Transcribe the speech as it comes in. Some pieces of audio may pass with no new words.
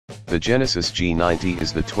The Genesis G90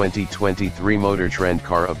 is the 2023 Motor Trend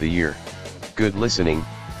Car of the Year. Good listening,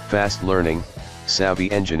 fast learning, savvy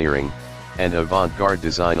engineering, and avant-garde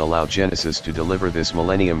design allow Genesis to deliver this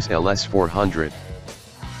millennium's LS400.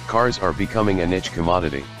 Cars are becoming a niche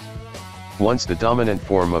commodity. Once the dominant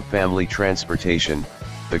form of family transportation,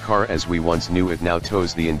 the car as we once knew it now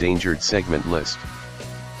toes the endangered segment list.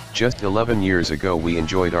 Just 11 years ago we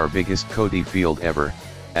enjoyed our biggest Cody field ever,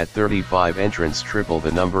 at 35 entrants, triple the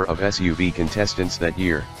number of SUV contestants that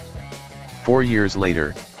year. 4 years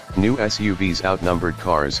later, new SUVs outnumbered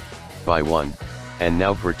cars, by 1, and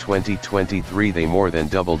now for 2023 they more than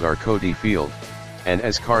doubled our Cody field, and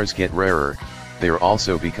as cars get rarer, they're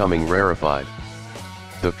also becoming rarefied.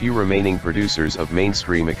 The few remaining producers of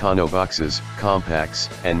mainstream econoboxes, compacts,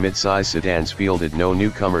 and mid-size sedans fielded no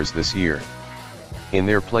newcomers this year. In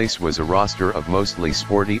their place was a roster of mostly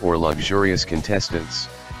sporty or luxurious contestants.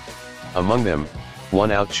 Among them,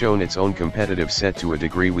 one outshone its own competitive set to a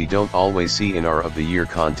degree we don't always see in our of the year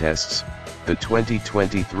contests, the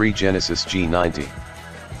 2023 Genesis G90.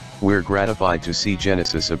 We're gratified to see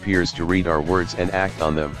Genesis appears to read our words and act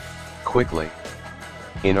on them, quickly.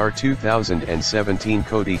 In our 2017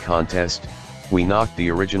 Cody contest, we knocked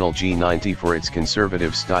the original G90 for its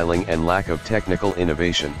conservative styling and lack of technical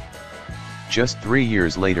innovation. Just 3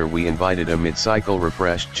 years later we invited a mid-cycle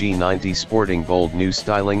refreshed G90 sporting bold new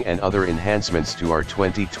styling and other enhancements to our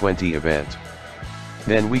 2020 event.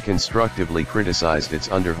 Then we constructively criticized its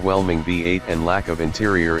underwhelming V8 and lack of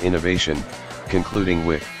interior innovation, concluding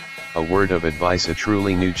with, a word of advice: a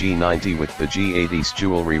truly new G90 with the G80's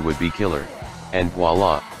jewelry would be killer, and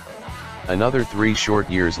voila! Another 3 short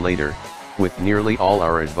years later, with nearly all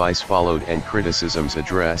our advice followed and criticisms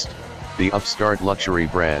addressed, the upstart luxury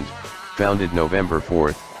brand, founded November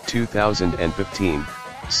 4, 2015,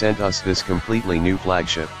 sent us this completely new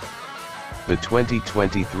flagship. The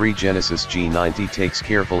 2023 Genesis G90 takes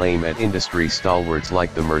careful aim at industry stalwarts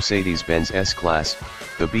like the Mercedes-Benz S-Class,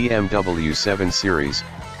 the BMW 7 Series,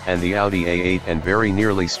 and the Audi A8 and very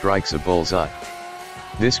nearly strikes a bullseye.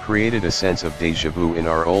 This created a sense of déjà vu in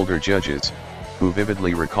our older judges, who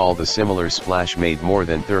vividly recall the similar splash made more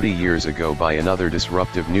than 30 years ago by another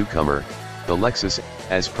disruptive newcomer, the Lexus.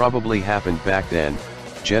 As probably happened back then,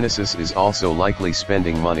 Genesis is also likely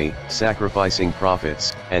spending money, sacrificing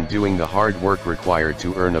profits, and doing the hard work required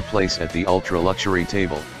to earn a place at the ultra-luxury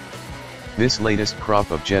table. This latest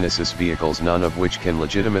crop of Genesis vehicles, none of which can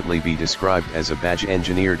legitimately be described as a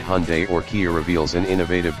badge-engineered Hyundai or Kia, reveals an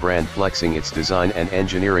innovative brand flexing its design and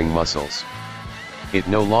engineering muscles. It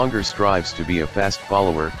no longer strives to be a fast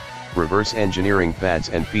follower, reverse engineering fads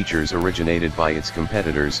and features originated by its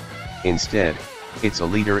competitors. Instead, it's a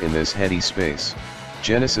leader in this heady space.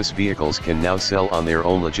 Genesis vehicles can now sell on their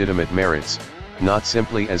own legitimate merits, not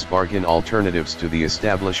simply as bargain alternatives to the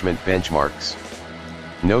establishment benchmarks.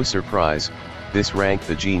 No surprise, this ranked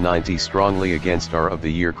the G90 strongly against our of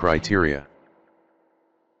the year criteria.